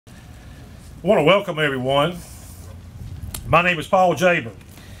I want to welcome everyone. My name is Paul Jaber,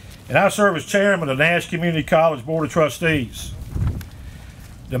 and I serve as chairman of the Nash Community College Board of Trustees.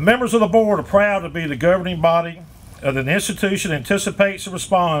 The members of the board are proud to be the governing body of an institution that anticipates and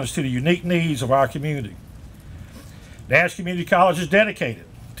responds to the unique needs of our community. Nash Community College is dedicated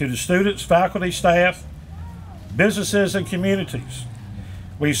to the students, faculty, staff, businesses, and communities.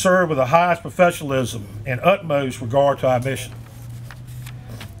 We serve with the highest professionalism and utmost regard to our mission.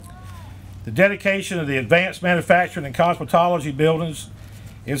 The dedication of the advanced manufacturing and cosmetology buildings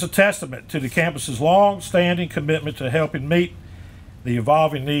is a testament to the campus's long-standing commitment to helping meet the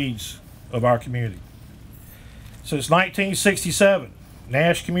evolving needs of our community. Since 1967,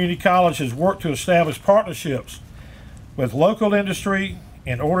 Nash Community College has worked to establish partnerships with local industry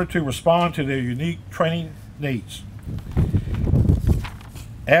in order to respond to their unique training needs.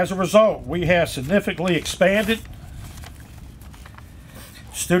 As a result, we have significantly expanded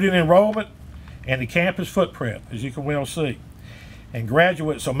student enrollment and the campus footprint, as you can well see, and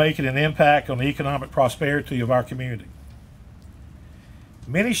graduates are making an impact on the economic prosperity of our community.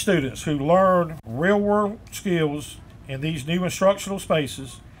 Many students who learn real-world skills in these new instructional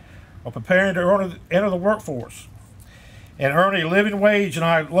spaces are preparing to enter the workforce and earn a living wage in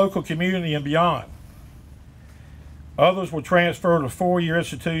our local community and beyond. Others will transfer to four-year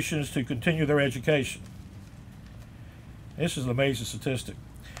institutions to continue their education. This is an amazing statistic.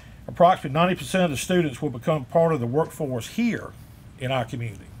 Approximately 90% of the students will become part of the workforce here in our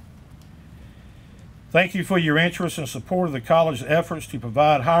community. Thank you for your interest and support of the college's efforts to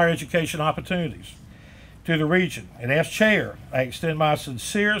provide higher education opportunities to the region. And as chair, I extend my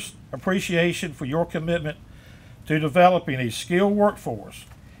sincerest appreciation for your commitment to developing a skilled workforce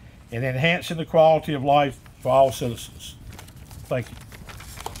and enhancing the quality of life for all citizens. Thank you.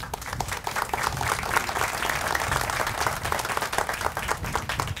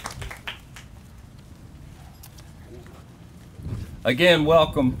 Again,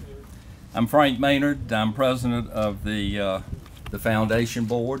 welcome. I'm Frank Maynard. I'm president of the foundation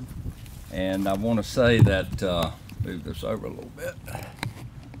board, and I want to say that move this over a little bit.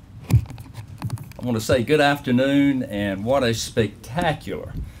 I want to say good afternoon, and what a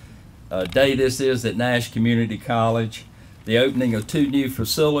spectacular day this is at Nash Community College. The opening of two new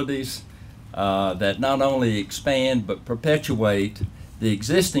facilities that not only expand but perpetuate the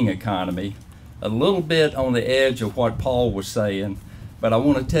existing economy. A little bit on the edge of what Paul was saying, but I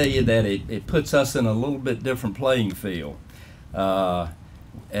want to tell you that it puts us in a little bit different playing field.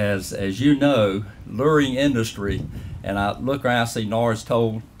 As you know, luring industry, and I look around, I see Norris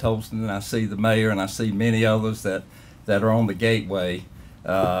Tolston, and I see the mayor, and I see many others that are on the gateway.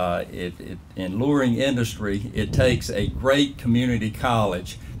 In luring industry, it takes a great community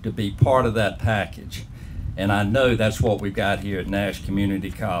college to be part of that package. And I know that's what we've got here at Nash Community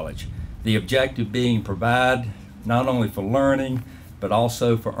College. The objective being provide not only for learning, but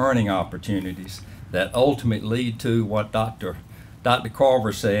also for earning opportunities that ultimately lead to what Dr.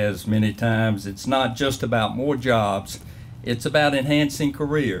 Carver says many times. It's not just about more jobs, it's about enhancing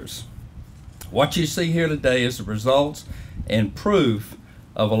careers. What you see here today is the results and proof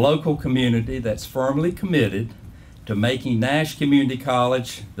of a local community that's firmly committed to making Nash Community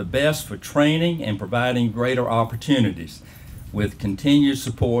College the best for training and providing greater opportunities with continued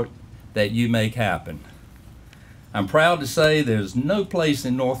support that you make happen. I'm proud to say there's no place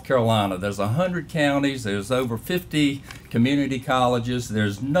in North Carolina, there's 100 counties, there's over 50 community colleges,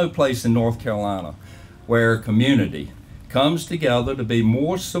 there's no place in North Carolina where a community comes together to be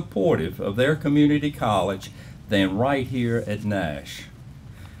more supportive of their community college than right here at Nash.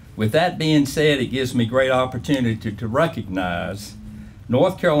 With that being said, it gives me great opportunity to recognize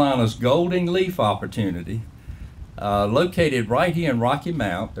North Carolina's Golden Leaf opportunity, located right here in Rocky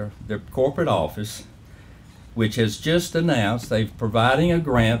Mount, their corporate office, which has just announced they're providing a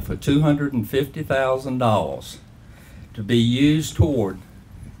grant for $250,000 to be used toward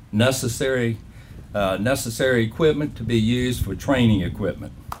necessary equipment to be used for training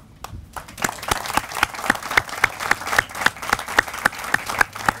equipment.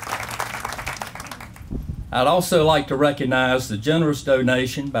 I'd also like to recognize the generous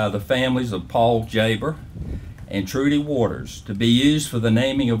donation by the families of Paul Jaber and Trudy Waters to be used for the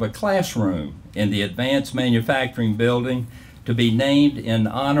naming of a classroom in the Advanced Manufacturing Building to be named in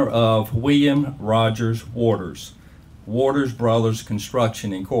honor of William Rogers Waters, Waters Brothers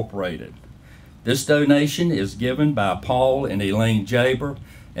Construction Incorporated. This donation is given by Paul and Elaine Jaber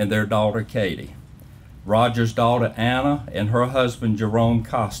and their daughter Katie, Rogers' daughter Anna and her husband Jerome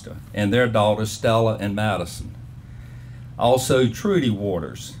Costa, and their daughters Stella and Madison. Also Trudy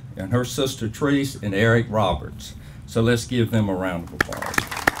Waters and her sister Treese and Eric Roberts. So let's give them a round of applause.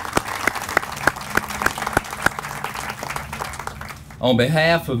 On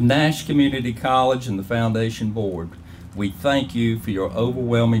behalf of Nash Community College and the Foundation Board, we thank you for your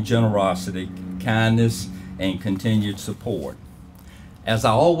overwhelming generosity, kindness, and continued support. As I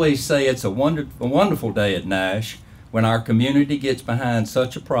always say, it's a wonderful day at Nash when our community gets behind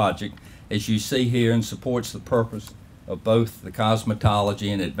such a project as you see here and supports the purpose of both the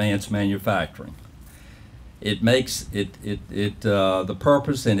cosmetology and advanced manufacturing. It makes the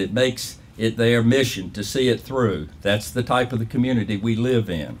purpose, and it makes it their mission to see it through. That's the type of the community we live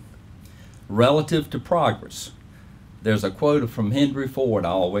in. Relative to progress, there's a quote from Henry Ford I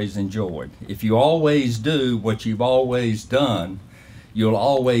always enjoyed. If you always do what you've always done, you'll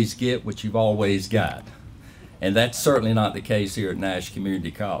always get what you've always got. And that's certainly not the case here at Nash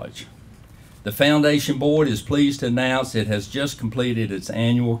Community College. The Foundation Board is pleased to announce it has just completed its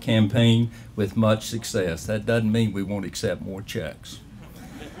annual campaign with much success. That doesn't mean we won't accept more checks.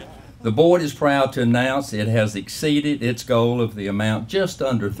 The board is proud to announce it has exceeded its goal of the amount just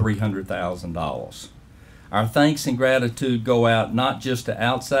under $300,000. Our thanks and gratitude go out not just to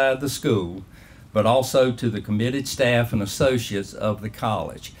outside the school, but also to the committed staff and associates of the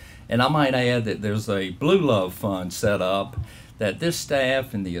college. And I might add that there's a Blue Love Fund set up that this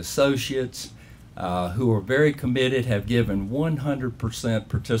staff and the associates who are very committed have given 100%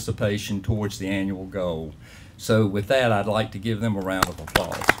 participation towards the annual goal. So with that, I'd like to give them a round of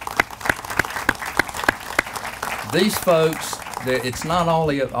applause. These folks, it's not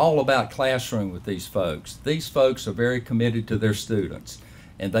all about classroom with these folks. These folks are very committed to their students,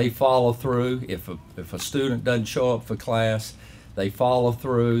 and they follow through. If a student doesn't show up for class, they follow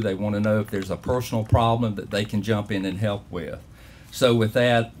through. They want to know if there's a personal problem that they can jump in and help with. So with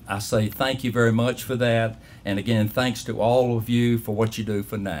that, I say thank you very much for that. And again, thanks to all of you for what you do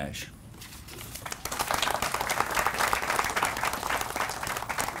for Nash.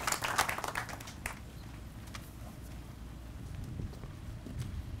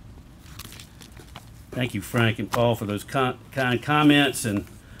 Thank you, Frank and Paul, for those kind comments. And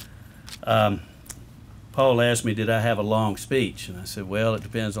Paul asked me, did I have a long speech? And I said, well, it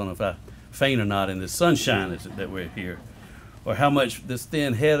depends on if I faint or not in the sunshine that we're here, or how much this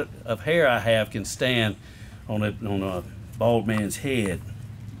thin head of hair I have can stand on a bald man's head.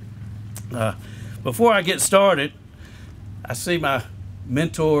 Before I get started, I see my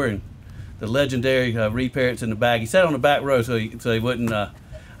mentor and the legendary Reed Parrott's in the back. He sat on the back row so he wouldn't,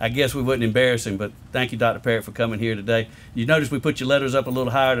 I guess we wouldn't embarrass him, but thank you, Dr. Parrott, for coming here today. You notice we put your letters up a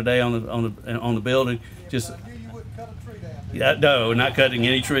little higher today on the building. Just, I knew you wouldn't cut a tree down. Yeah, no, we're not cutting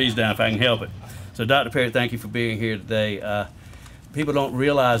any trees down if I can help it. So, Dr. Parrott, thank you for being here today. People don't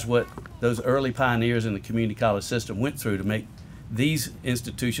realize what those early pioneers in the community college system went through to make these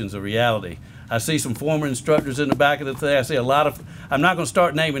institutions a reality. I see some former instructors in the back of the thing. I see a lot of, I'm not going to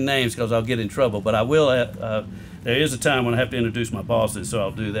start naming names because I'll get in trouble, but I will, there is a time when I have to introduce my bosses, so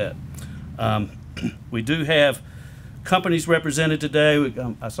I'll do that. We do have companies represented today.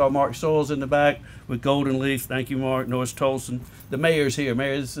 I saw Mark Soils in the back with Golden Leaf. Thank you, Mark. Norris Tolson. The mayor's here.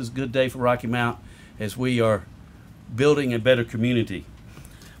 Mayor, this is a good day for Rocky Mount as we are building a better community.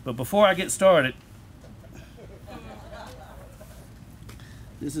 But before I get started,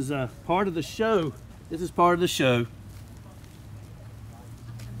 this is part of the show. This is part of the show.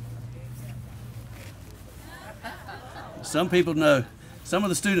 Some people know. Some of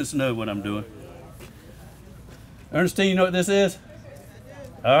the students know what I'm doing. Ernestine, you know what this is?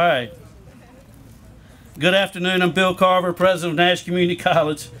 All right. Good afternoon. I'm Bill Carver, president of Nash Community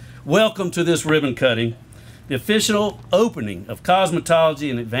College. Welcome to this ribbon cutting, the official opening of cosmetology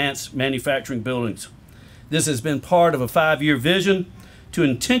and advanced manufacturing buildings. This has been part of a 5-year vision to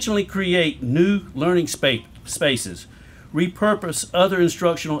intentionally create new learning spaces, repurpose other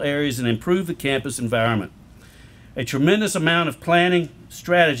instructional areas, and improve the campus environment. A tremendous amount of planning,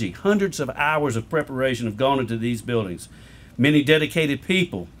 strategy, hundreds of hours of preparation have gone into these buildings. Many dedicated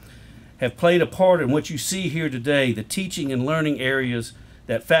people have played a part in what you see here today, the teaching and learning areas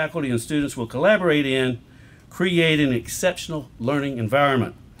that faculty and students will collaborate in, create an exceptional learning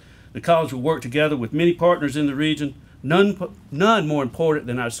environment. The college will work together with many partners in the region, none more important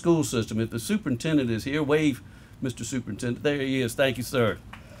than our school system. If the superintendent is here, wave, Mr. Superintendent. There he is. Thank you, sir.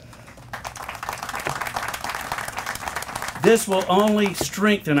 This will only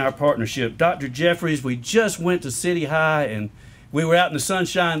strengthen our partnership. Dr. Jeffries, we just went to City High, and we were out in the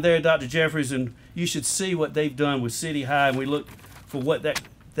sunshine there, Dr. Jeffries, and you should see what they've done with City High, and we look for what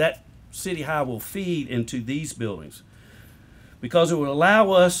that City High will feed into these buildings. Because it will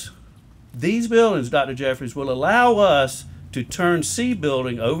allow us, these buildings, Dr. Jeffries, will allow us to turn C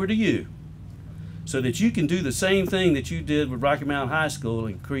building over to you so that you can do the same thing that you did with Rocky Mount High School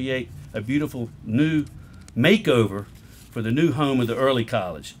and create a beautiful new makeover for the new home of the early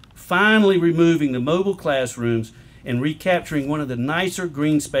college, finally removing the mobile classrooms and recapturing one of the nicer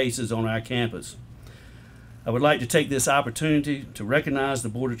green spaces on our campus. I would like to take this opportunity to recognize the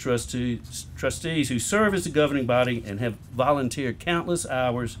Board of Trustees who serve as the governing body and have volunteered countless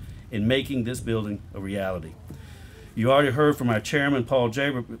hours in making this building a reality. You already heard from our chairman, Paul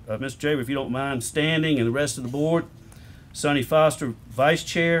Jaber. Mr. Jaber, if you don't mind standing, and the rest of the board. Sonny Foster, vice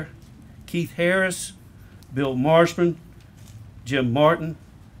chair, Keith Harris, Bill Marshman, Jim Martin,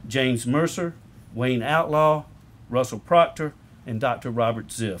 James Mercer, Wayne Outlaw, Russell Proctor, and Dr. Robert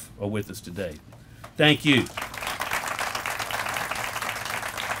Ziff are with us today. Thank you.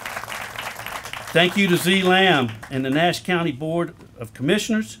 Thank you to Z. Lamb and the Nash County Board of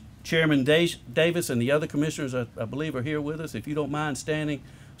Commissioners, Chairman Davis, and the other commissioners I believe are here with us. If you don't mind standing,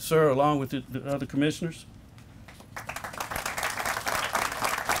 sir, along with the other commissioners.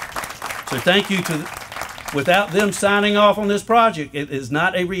 So thank you to, without them signing off on this project, it is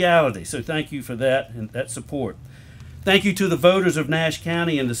not a reality. So thank you for that and that support. Thank you to the voters of Nash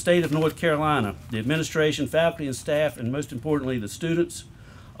County and the state of North Carolina, the administration, faculty, and staff, and most importantly, the students.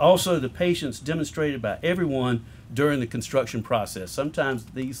 Also, the patience demonstrated by everyone during the construction process. Sometimes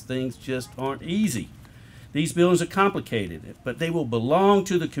these things just aren't easy. These buildings are complicated, but they will belong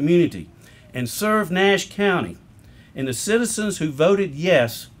to the community and serve Nash County and the citizens who voted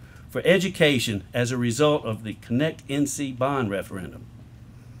yes for education as a result of the Connect NC bond referendum.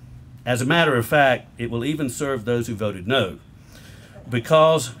 As a matter of fact, it will even serve those who voted no,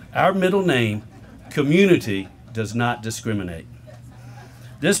 because our middle name, community, does not discriminate.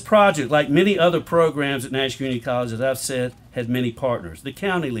 This project, like many other programs at Nash Community College, as I've said, had many partners. The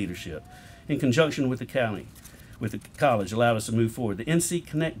county leadership, in conjunction with the college, allowed us to move forward. The NC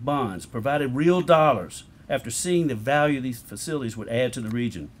Connect bonds provided real dollars after seeing the value these facilities would add to the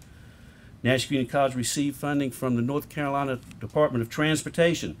region. Nash Community College received funding from the North Carolina Department of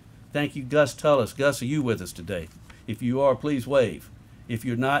Transportation. Thank you, Gus Tullis. Gus, are you with us today? If you are, please wave. If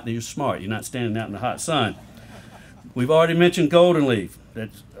you're not, then you're smart. You're not standing out in the hot sun. We've already mentioned Golden Leaf that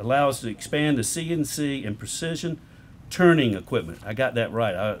allows us to expand the CNC and precision turning equipment. I got that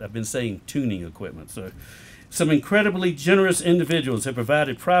right. I've been saying tuning equipment. So some incredibly generous individuals have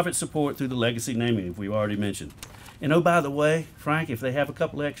provided private support through the legacy naming, we've already mentioned. And oh, by the way, Frank, if they have a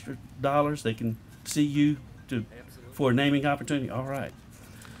couple extra dollars, they can see you for a naming opportunity. All right.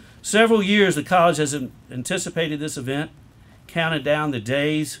 Several years the college has anticipated this event, counted down the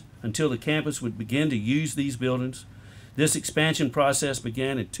days until the campus would begin to use these buildings. This expansion process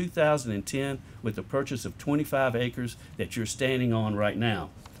began in 2010 with the purchase of 25 acres that you're standing on right now.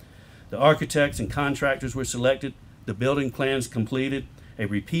 The architects and contractors were selected, the building plans completed, a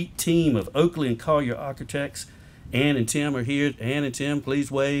repeat team of Oakley and Collier architects. Ann and Tim are here. Ann and Tim, please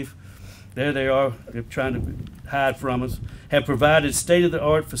wave. There they are. They're trying to hide from us. Have provided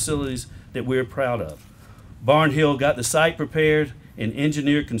state-of-the-art facilities that we're proud of. Barnhill got the site prepared, and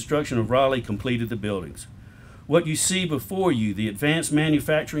engineered construction of Raleigh completed the buildings. What you see before you, the advanced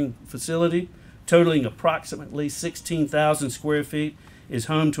manufacturing facility, totaling approximately 16,000 square feet, is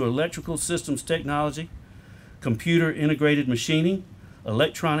home to electrical systems technology, computer integrated machining,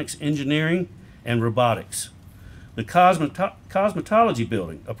 electronics engineering, and robotics. The Cosmetology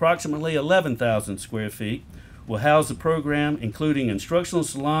building, approximately 11,000 square feet, will house the program including instructional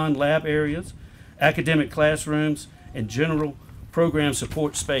salon lab areas, academic classrooms, and general program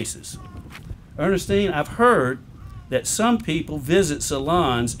support spaces. Ernestine, I've heard that some people visit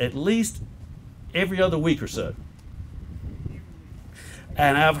salons at least every other week or so.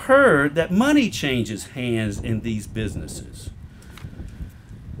 And I've heard that money changes hands in these businesses.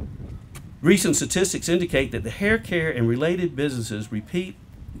 Recent statistics indicate that the hair care and related businesses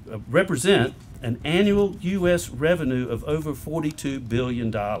represent an annual U.S. revenue of over $42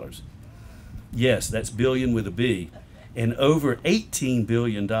 billion. Yes, that's billion with a B, and over $18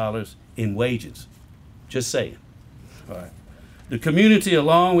 billion in wages. Just saying. All right. The community,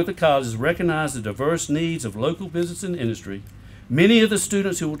 along with the colleges, recognize the diverse needs of local business and industry. Many of the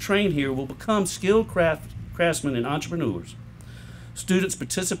students who will train here will become skilled craftsmen and entrepreneurs. Students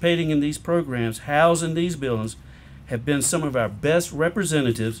participating in these programs housed in these buildings have been some of our best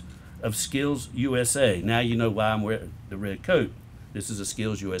representatives of Skills USA. Now you know why I'm wearing the red coat. This is a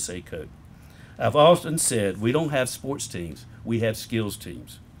Skills USA coat. I've often said we don't have sports teams, we have skills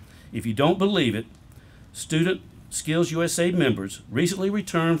teams. If you don't believe it, student Skills USA members recently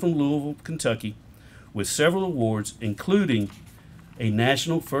returned from Louisville, Kentucky with several awards, including a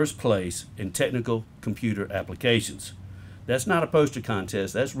national first place in technical computer applications. That's not a poster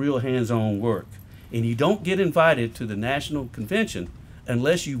contest, that's real hands-on work. And you don't get invited to the national convention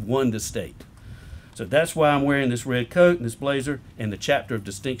unless you won the state. So that's why I'm wearing this red coat and this blazer and the chapter of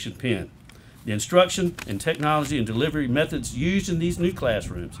distinction pin. The instruction and technology and delivery methods used in these new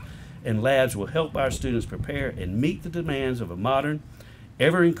classrooms and labs will help our students prepare and meet the demands of a modern,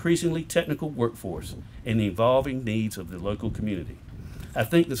 ever-increasingly technical workforce and the evolving needs of the local community. I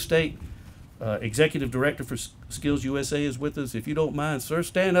think the state executive director for Skills USA is with us. If you don't mind, sir,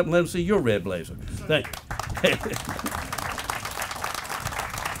 stand up and let them see your red blazer. Thank you.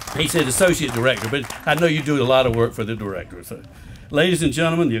 He said associate director, but I know you do a lot of work for the director. So, ladies and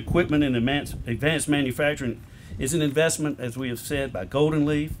gentlemen, the equipment in advanced manufacturing is an investment, as we have said, by Golden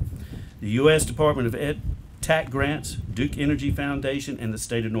Leaf, the U.S. Department of Ed TAC grants, Duke Energy Foundation, and the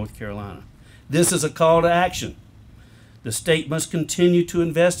state of North Carolina. This is a call to action. The state must continue to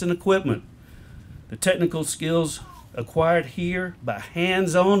invest in equipment. The technical skills acquired here by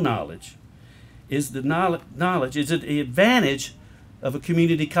hands-on knowledge is the advantage of a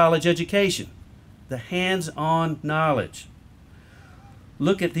community college education, the hands-on knowledge.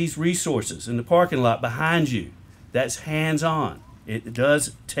 Look at these resources in the parking lot behind you. That's hands-on. It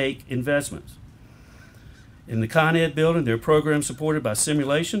does take investments. In the Con Ed building, there are programs supported by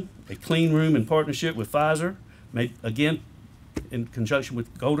simulation, a clean room in partnership with Pfizer, made, again, in conjunction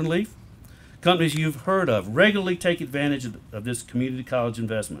with Golden Leaf. Companies you've heard of regularly take advantage of this community college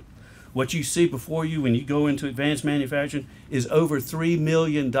investment. What you see before you when you go into advanced manufacturing is over $3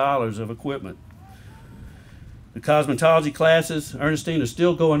 million of equipment. The cosmetology classes, Ernestine, are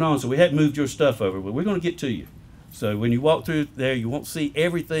still going on, so we haven't moved your stuff over, but we're going to get to you. So when you walk through there, you won't see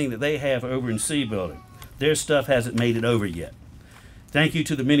everything that they have over in C building. Their stuff hasn't made it over yet. Thank you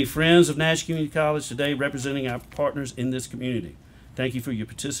to the many friends of Nash Community College today representing our partners in this community. Thank you for your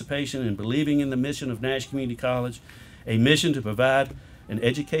participation and believing in the mission of Nash Community College, a mission to provide an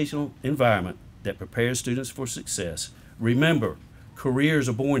educational environment that prepares students for success. Remember, careers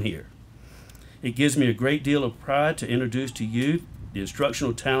are born here. It gives me a great deal of pride to introduce to you the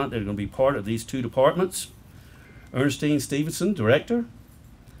instructional talent that are going to be part of these two departments. Ernestine Stevenson, Director.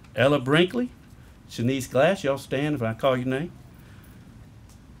 Ella Brinkley. Shanice Glass, y'all stand if I call your name.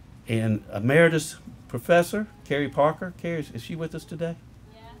 And Emeritus Professor, Carrie Parker. Carrie, is she with us today?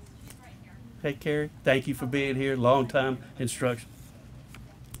 Yes, she's right here. Hey, Carrie, thank you for being here. Long time instruction.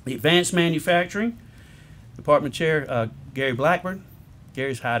 The Advanced Manufacturing Department Chair, Gary Blackburn.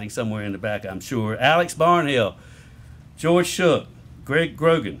 Gary's hiding somewhere in the back, I'm sure. Alex Barnhill, George Shook, Greg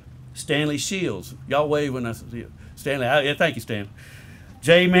Grogan, Stanley Shields. Y'all wave when I see you. Stanley, yeah, thank you, Stanley.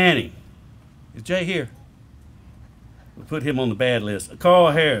 Jay Manning. Is Jay here? We'll put him on the bad list.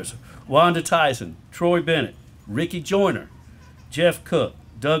 Carl Harris, Wanda Tyson, Troy Bennett, Ricky Joyner, Jeff Cook,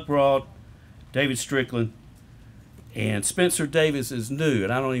 Doug Broad, David Strickland, and Spencer Davis is new,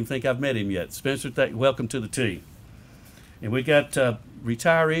 and I don't even think I've met him yet. Spencer, welcome to the team. And we got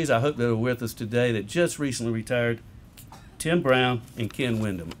retirees, I hope that are with us today, that just recently retired, Tim Brown and Ken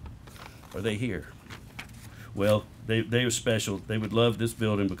Wyndham. Are they here? Well, they are special. They would love this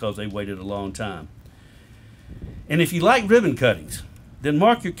building because they waited a long time. And if you like ribbon cuttings, then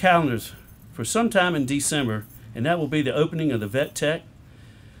mark your calendars for sometime in December, and that will be the opening of the Vet Tech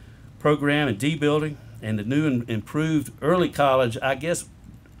program at D Building and the new and improved early college, I guess,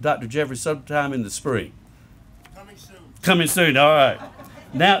 Dr. Jeffrey, sometime in the spring. Coming soon. Coming soon, all right.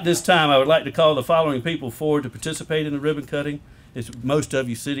 Now at this time, I would like to call the following people forward to participate in the ribbon cutting. It's most of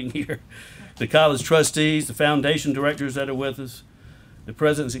you sitting here. The college trustees, the foundation directors that are with us, the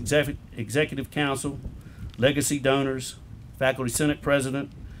president's executive council, legacy donors, faculty senate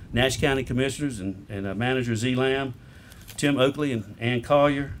president, Nash County commissioners and manager Z. Lamb, Tim Oakley and Ann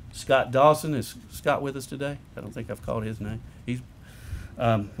Collier, Scott Dawson. Is Scott with us today? I don't think I've called his name. He's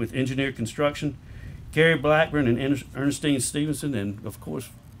with Engineer Construction, Gary Blackburn and Ernestine Stevenson, and of course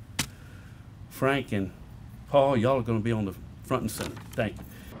Frank and Paul. Y'all are going to be on the front and center. Thank you.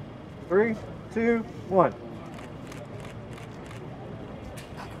 3, 2, 1.